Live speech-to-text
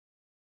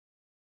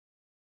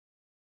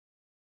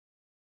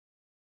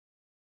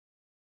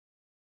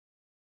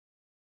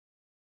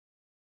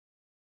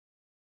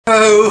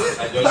Hello,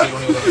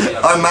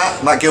 I'm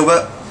Matt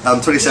Gilbert.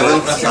 I'm 27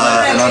 and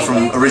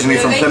I'm originally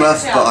from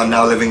Plymouth, but I'm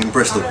now living in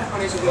Bristol.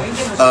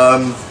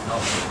 I'm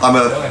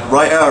a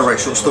writer, I write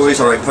short stories,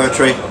 I write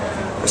poetry.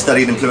 I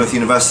studied in Plymouth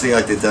University,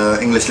 I did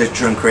English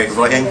literature and creative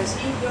writing.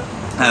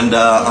 And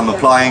I'm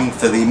applying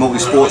for the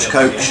multi-sports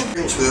coach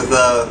with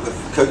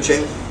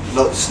coaching.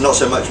 Not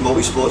so much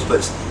multi-sports,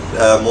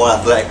 but more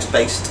athletics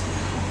based,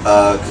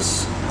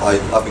 because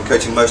I've been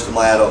coaching most of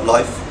my adult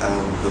life,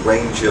 and the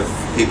range of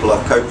people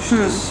I've coached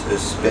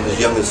has been as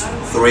young as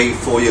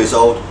 3-4 years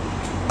old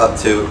up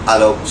to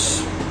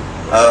adults,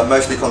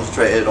 mostly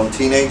concentrated on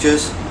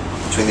teenagers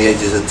between the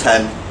ages of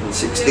 10 and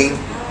 16.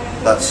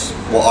 That's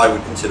what I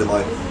would consider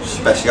my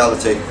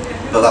speciality,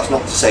 but that's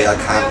not to say I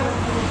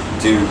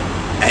can't do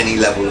any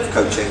level of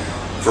coaching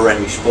for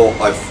any sport.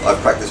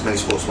 I've practiced many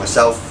sports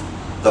myself,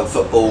 done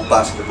football,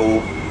 basketball,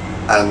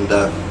 and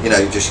you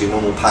know, just your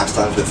normal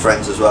pastimes with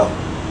friends as well.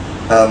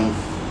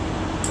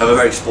 I'm a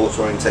very sports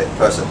oriented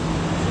person.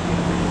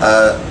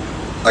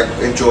 I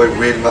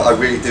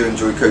really do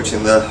enjoy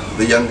coaching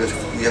the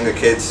younger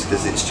kids,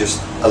 because it's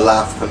just a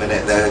laugh per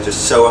minute. They're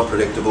just so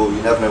unpredictable.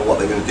 You never know what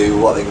they're going to do,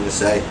 what they're going to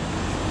say,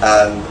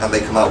 and they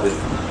come out with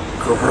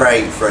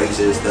great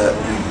phrases that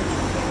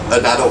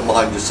an adult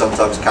mind just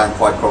sometimes can't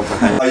quite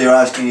comprehend. You're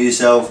asking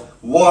yourself,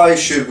 why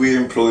should we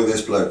employ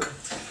this bloke?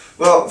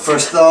 Well, for a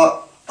start,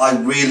 I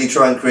really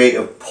try and create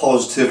a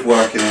positive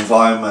working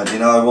environment. You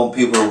know, I want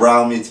people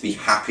around me to be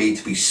happy,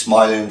 to be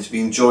smiling, to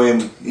be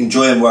enjoying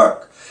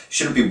work. It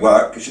shouldn't be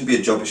work, it shouldn't be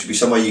a job, it should be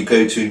somewhere you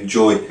go to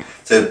enjoy,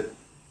 to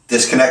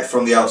disconnect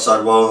from the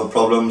outside world and the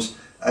problems,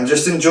 and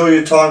just enjoy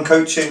your time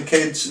coaching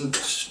kids and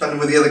spending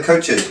with the other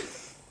coaches.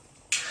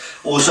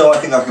 Also, I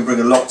think I can bring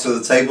a lot to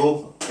the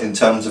table in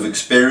terms of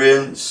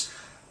experience.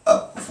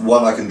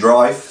 One, I can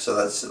drive, so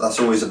that's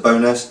always a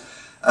bonus.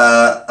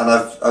 And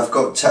I've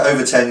got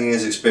over 10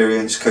 years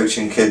experience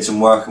coaching kids and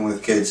working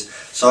with kids,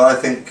 so I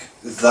think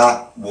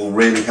that will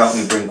really help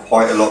me bring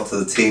quite a lot to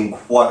the team,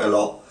 quite a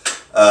lot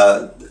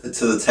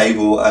to the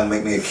table, and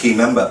make me a key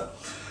member.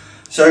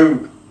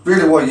 So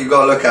really what you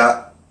got to look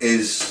at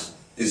is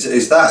you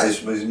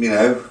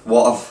know,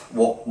 what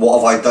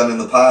have I done in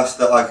the past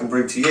that I can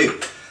bring to you.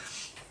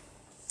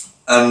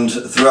 And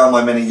throughout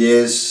my many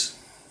years,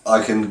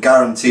 I can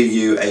guarantee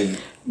you a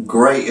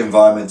great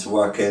environment to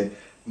work in,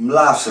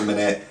 laughs a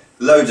minute,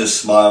 loads of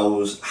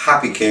smiles,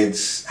 happy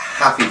kids,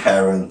 happy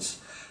parents,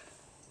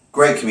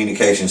 great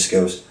communication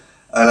skills,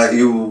 and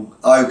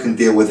I can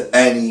deal with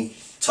any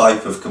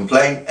type of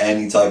complaint,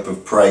 any type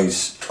of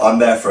praise. I'm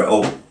there for it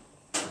all.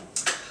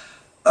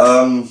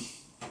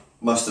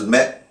 Must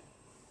admit,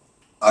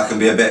 I can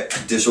be a bit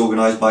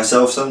disorganised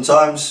myself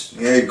sometimes.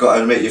 Yeah, you've got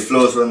to admit your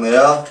flaws when they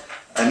are.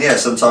 And yeah,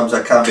 sometimes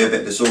I can be a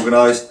bit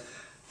disorganised,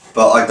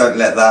 but I don't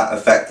let that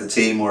affect the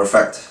team or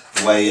affect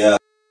the way...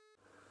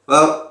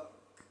 Well,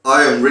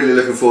 I am really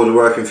looking forward to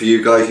working for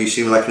you guys. You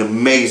seem like an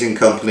amazing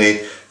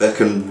company that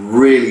can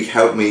really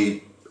help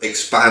me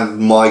expand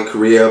my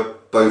career,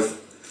 both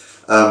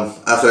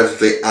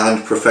athletically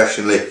and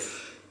professionally.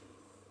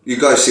 You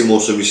guys seem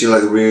awesome. You seem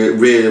like the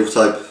real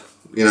type,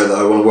 you know, that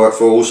I want to work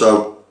for.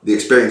 Also, the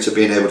experience of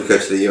being able to go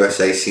to the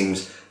USA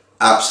seems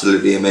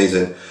absolutely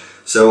amazing.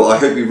 So I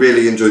hope you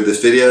really enjoyed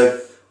this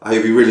video. I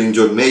hope you really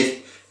enjoyed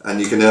me, and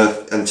you can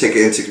and take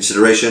it into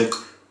consideration.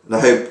 And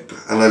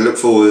I look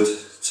forward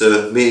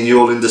to meeting you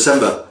all in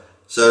December.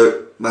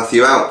 So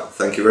Matthew out.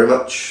 Thank you very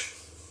much.